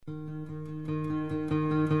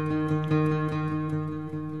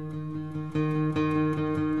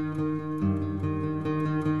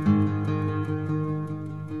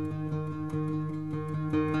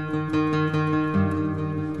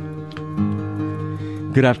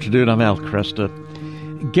Good afternoon, I'm Al Kresta.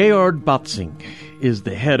 Georg Batzing is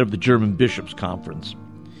the head of the German Bishops' Conference.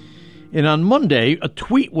 And on Monday, a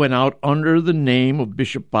tweet went out under the name of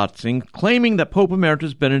Bishop Batzing claiming that Pope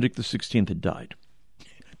Emeritus Benedict XVI had died.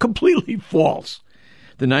 Completely false.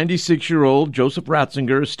 The 96-year-old Joseph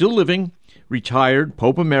Ratzinger is still living, retired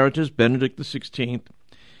Pope Emeritus Benedict XVI.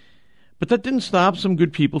 But that didn't stop some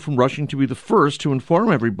good people from rushing to be the first to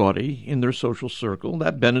inform everybody in their social circle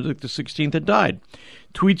that Benedict XVI had died.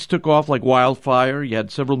 Tweets took off like wildfire. You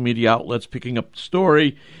had several media outlets picking up the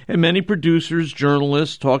story, and many producers,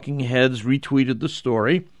 journalists, talking heads retweeted the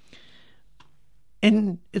story.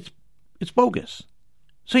 And it's bogus.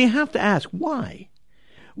 So you have to ask, why?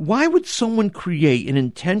 Why would someone create an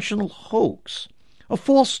intentional hoax, a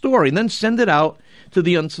false story, and then send it out to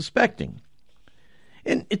the unsuspecting?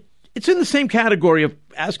 And it's in the same category of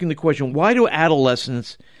asking the question, why do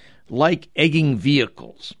adolescents like egging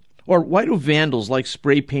vehicles? Or why do vandals like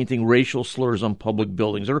spray painting racial slurs on public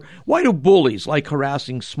buildings? Or why do bullies like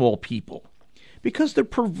harassing small people? Because they're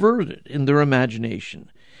perverted in their imagination,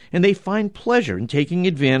 and they find pleasure in taking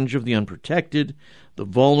advantage of the unprotected, the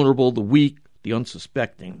vulnerable, the weak, the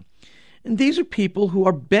unsuspecting. And these are people who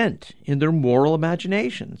are bent in their moral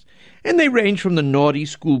imaginations. And they range from the naughty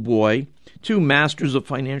schoolboy to masters of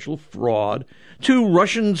financial fraud to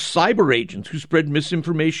Russian cyber agents who spread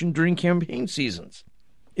misinformation during campaign seasons.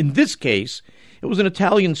 In this case, it was an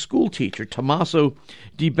Italian schoolteacher, Tommaso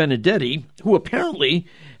Di Benedetti, who apparently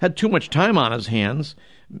had too much time on his hands.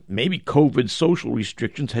 Maybe COVID social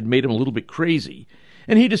restrictions had made him a little bit crazy.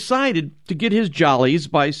 And he decided to get his jollies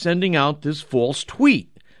by sending out this false tweet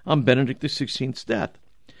on Benedict XVI's death.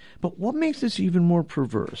 But what makes this even more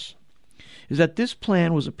perverse is that this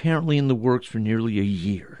plan was apparently in the works for nearly a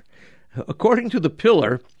year. According to The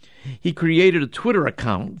Pillar, he created a Twitter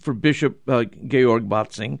account for Bishop Georg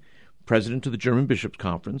Batzing, president of the German Bishops'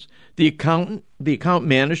 Conference. The account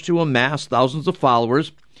managed to amass thousands of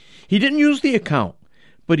followers. He didn't use the account,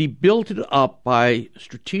 but he built it up by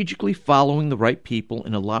strategically following the right people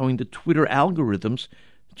and allowing the Twitter algorithms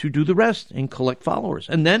to do the rest and collect followers.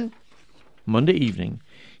 And then, Monday evening,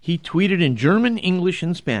 he tweeted in German, English,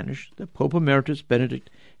 and Spanish that Pope Emeritus Benedict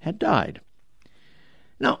had died.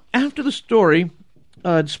 Now, after the story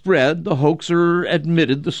had spread, the hoaxer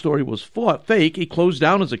admitted the story was fake. He closed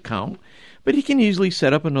down his account, but he can easily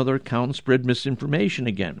set up another account and spread misinformation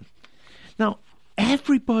again. Now,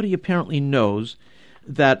 everybody apparently knows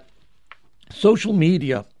that social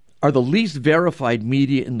media are the least verified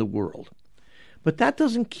media in the world. But that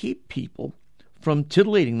doesn't keep people from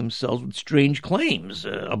titillating themselves with strange claims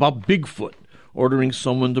about Bigfoot ordering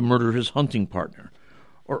someone to murder his hunting partner,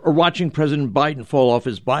 or watching President Biden fall off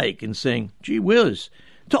his bike and saying, gee whiz,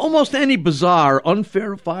 to almost any bizarre,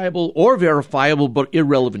 unverifiable, or verifiable but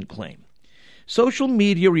irrelevant claim. Social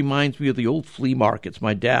media reminds me of the old flea markets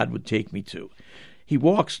my dad would take me to. He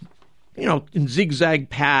walks in zigzag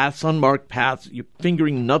paths, unmarked paths, you're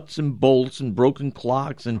fingering nuts and bolts and broken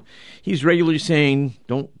clocks, and he's regularly saying,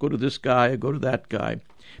 don't go to this guy or go to that guy.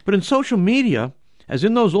 But in social media, as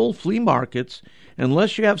in those old flea markets,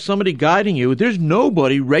 unless you have somebody guiding you, there's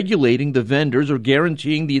nobody regulating the vendors or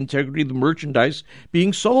guaranteeing the integrity of the merchandise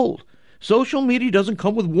being sold. Social media doesn't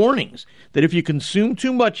come with warnings that if you consume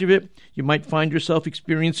too much of it, you might find yourself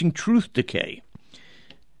experiencing truth decay.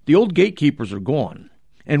 The old gatekeepers are gone.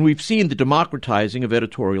 And we've seen the democratizing of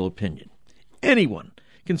editorial opinion. Anyone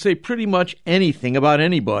can say pretty much anything about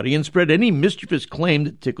anybody and spread any mischievous claim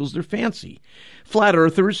that tickles their fancy. Flat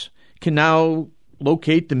earthers can now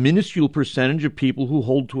locate the minuscule percentage of people who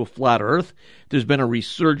hold to a flat earth. There's been a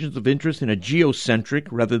resurgence of interest in a geocentric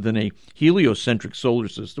rather than a heliocentric solar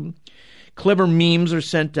system. Clever memes are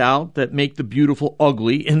sent out that make the beautiful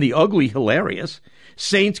ugly and the ugly hilarious.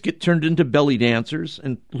 Saints get turned into belly dancers,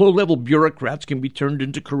 and low-level bureaucrats can be turned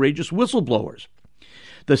into courageous whistleblowers.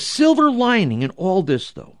 The silver lining in all this,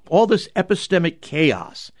 though, all this epistemic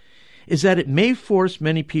chaos, is that it may force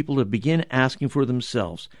many people to begin asking for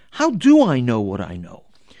themselves, how do I know what I know?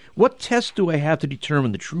 What tests do I have to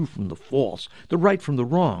determine the true from the false, the right from the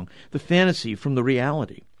wrong, the fantasy from the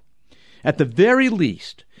reality? At the very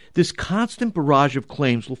least, this constant barrage of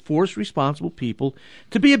claims will force responsible people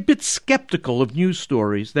to be a bit skeptical of news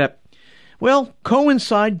stories that,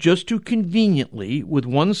 coincide just too conveniently with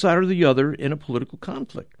one side or the other in a political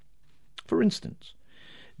conflict. For instance,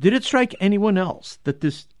 did it strike anyone else that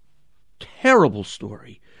this terrible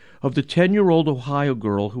story of the 10-year-old Ohio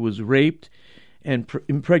girl who was raped and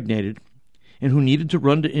impregnated and who needed to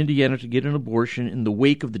run to Indiana to get an abortion in the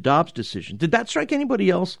wake of the Dobbs decision, did that strike anybody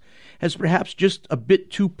else as perhaps just a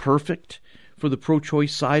bit too perfect for the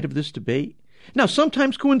pro-choice side of this debate? Now,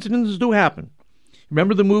 sometimes coincidences do happen.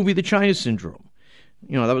 Remember the movie The China Syndrome?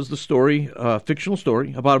 That was the story, fictional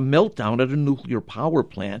story, about a meltdown at a nuclear power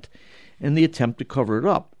plant and the attempt to cover it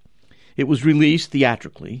up. It was released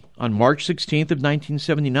theatrically on March 16th of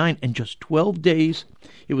 1979, and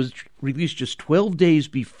it was released just 12 days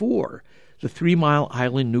before the 3 Mile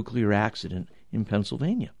Island nuclear accident in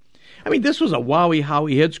Pennsylvania. I mean, this was a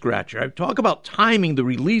wowie-howie head-scratcher. I talk about timing the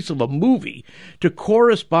release of a movie to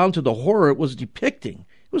correspond to the horror it was depicting.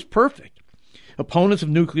 It was perfect. Opponents of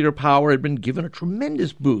nuclear power had been given a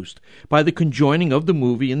tremendous boost by the conjoining of the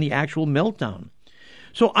movie and the actual meltdown.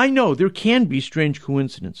 So I know there can be strange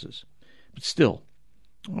coincidences. But still,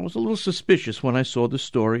 I was a little suspicious when I saw the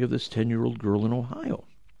story of this 10-year-old girl in Ohio.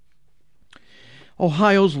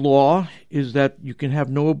 Ohio's law is that you can have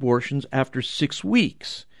no abortions after 6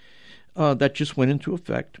 weeks. That just went into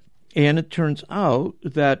effect. And it turns out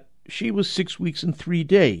that she was 6 weeks and 3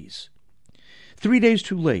 days. 3 days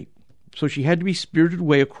too late. So she had to be spirited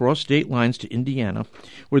away across state lines to Indiana,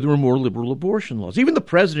 where there were more liberal abortion laws. Even the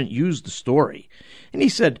president used the story. And he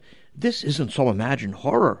said, "This isn't some imagined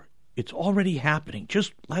horror. It's already happening."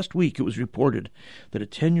 Just last week it was reported that a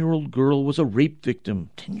 10-year-old girl was a rape victim,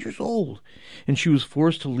 10 years old, and she was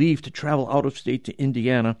forced to leave to travel out of state to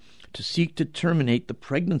Indiana to seek to terminate the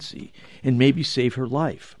pregnancy and maybe save her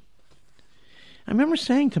life. I remember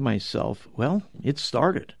saying to myself, well, it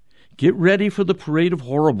started. Get ready for the parade of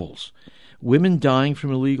horribles. Women dying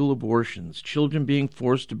from illegal abortions, children being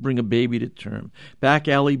forced to bring a baby to term, back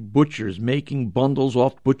alley butchers making bundles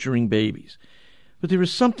off butchering babies. But there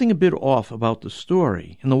was something a bit off about the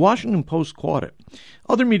story, and the Washington Post caught it.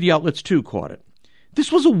 Other media outlets, too, caught it.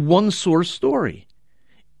 This was a one-source story.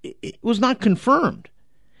 It was not confirmed.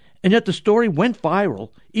 And yet the story went viral,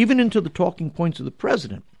 even into the talking points of the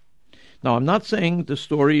president. Now, I'm not saying the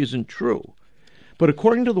story isn't true, but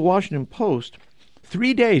according to the Washington Post,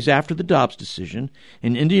 3 days after the Dobbs decision,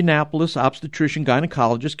 an Indianapolis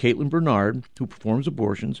obstetrician-gynecologist, Caitlin Bernard, who performs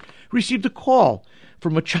abortions, received a call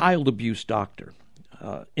from a child abuse doctor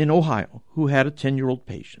in Ohio who had a 10-year-old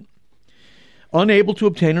patient. Unable to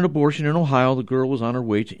obtain an abortion in Ohio, the girl was on her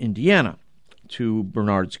way to Indiana to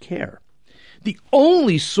Bernard's care. The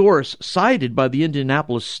only source cited by the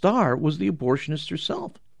Indianapolis Star was the abortionist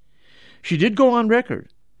herself. She did go on record,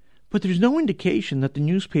 but there's no indication that the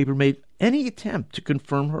newspaper made any attempt to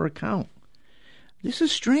confirm her account. This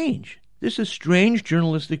is strange. This is strange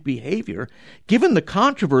journalistic behavior, given the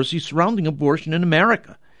controversy surrounding abortion in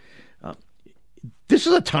America. This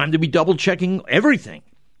is a time to be double-checking everything.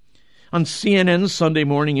 On CNN's Sunday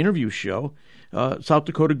morning interview show, South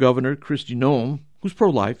Dakota Governor Kristi Noem, who's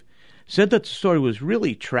pro-life, said that the story was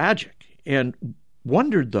really tragic and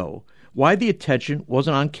wondered, though, why the attention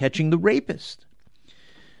wasn't on catching the rapist.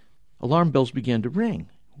 Alarm bells began to ring.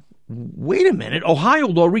 Wait a minute. Ohio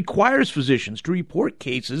law requires physicians to report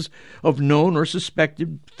cases of known or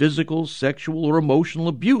suspected physical, sexual, or emotional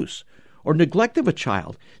abuse or neglect of a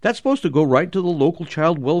child. That's supposed to go right to the local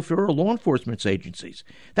child welfare or law enforcement agencies.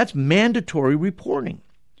 That's mandatory reporting.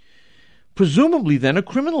 Presumably, then, a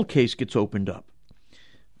criminal case gets opened up.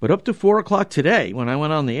 But up to 4 o'clock today, when I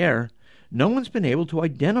went on the air, no one's been able to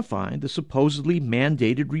identify the supposedly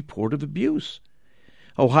mandated report of abuse.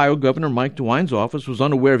 Ohio Governor Mike DeWine's office was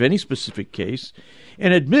unaware of any specific case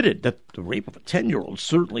and admitted that the rape of a 10-year-old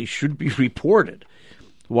certainly should be reported.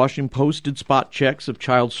 The Washington Post did spot checks of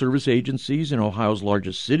child service agencies in Ohio's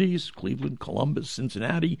largest cities, Cleveland, Columbus,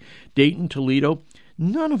 Cincinnati, Dayton, Toledo.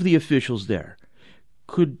 None of the officials there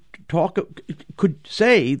could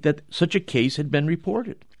say that such a case had been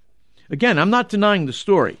reported. Again, I'm not denying the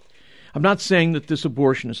story. I'm not saying that this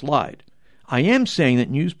abortionist lied. I am saying that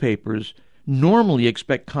newspapers normally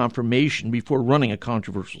expect confirmation before running a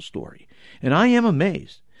controversial story. And I am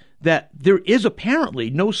amazed that there is apparently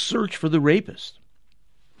no search for the rapist.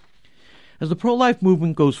 As the pro-life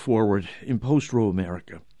movement goes forward in post-Roe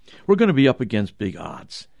America, we're going to be up against big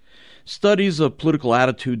odds. Studies of political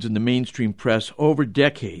attitudes in the mainstream press over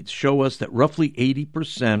decades show us that roughly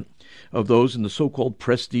 80% of those in the so-called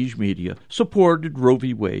prestige media supported Roe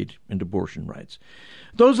v. Wade and abortion rights.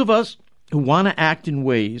 Those of us who want to act in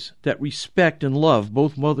ways that respect and love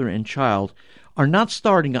both mother and child are not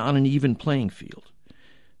starting on an even playing field.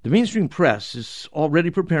 The mainstream press is already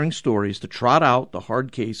preparing stories to trot out the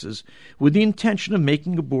hard cases with the intention of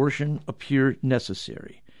making abortion appear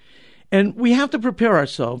necessary. And we have to prepare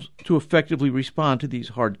ourselves to effectively respond to these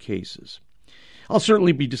hard cases. I'll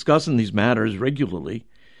certainly be discussing these matters regularly,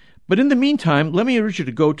 but in the meantime, let me urge you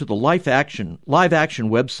to go to the Live Action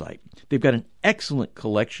website. They've got an excellent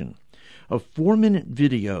collection of 4-minute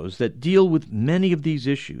videos that deal with many of these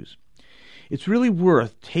issues. It's really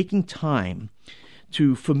worth taking time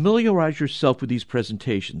to familiarize yourself with these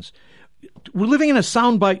presentations. We're living in a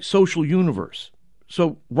soundbite social universe,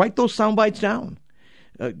 so write those soundbites down.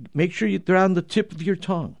 Make sure they're on the tip of your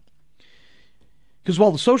tongue. Because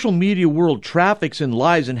while the social media world traffics in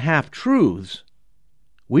lies and half-truths,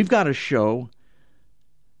 we've got to show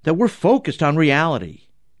that we're focused on reality.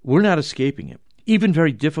 We're not escaping it, even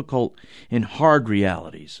very difficult and hard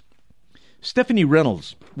realities. Stephanie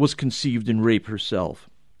Reynolds was conceived in rape herself.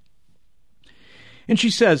 And she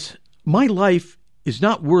says, "My life is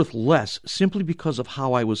not worth less simply because of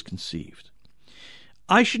how I was conceived.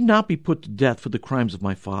 I should not be put to death for the crimes of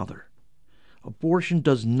my father. Abortion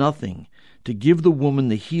does nothing to give the woman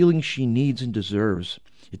the healing she needs and deserves.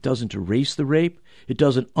 It doesn't erase the rape. It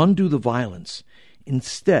doesn't undo the violence.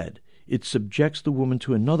 Instead, it subjects the woman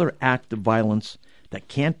to another act of violence that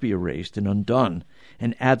can't be erased and undone,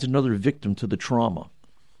 and adds another victim to the trauma."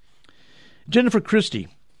 Jennifer Christie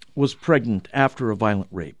was pregnant after a violent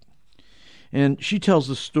rape, and she tells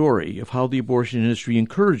the story of how the abortion industry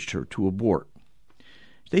encouraged her to abort.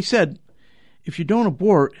 They said, "If you don't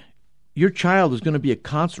abort, your child is going to be a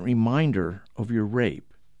constant reminder of your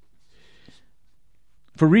rape."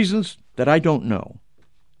 For reasons that I don't know,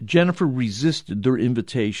 Jennifer resisted their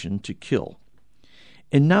invitation to kill.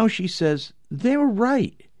 And now she says, they were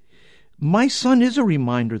right. My son is a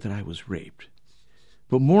reminder that I was raped.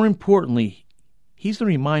 But more importantly, he's the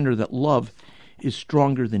reminder that love is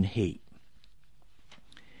stronger than hate.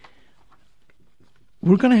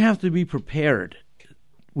 We're going to have to be prepared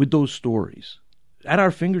with those stories at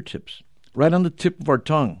our fingertips, right on the tip of our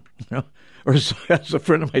tongue, or as a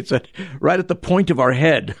friend of mine said, right at the point of our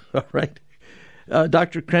head, right?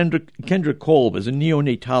 Dr. Kendra Kolb is a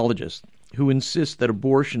neonatologist who insists that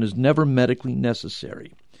abortion is never medically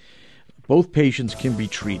necessary. Both patients can be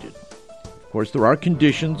treated. Of course, there are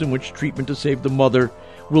conditions in which treatment to save the mother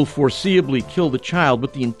will foreseeably kill the child,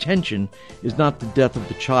 but the intention is not the death of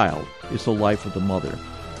the child, it's the life of the mother.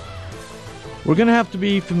 We're going to have to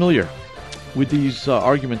be familiar with these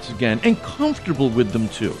arguments again, and comfortable with them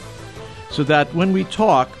too, so that when we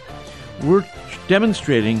talk, we're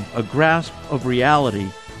demonstrating a grasp of reality,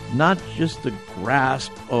 not just a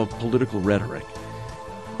grasp of political rhetoric.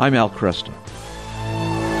 I'm Al Kresta.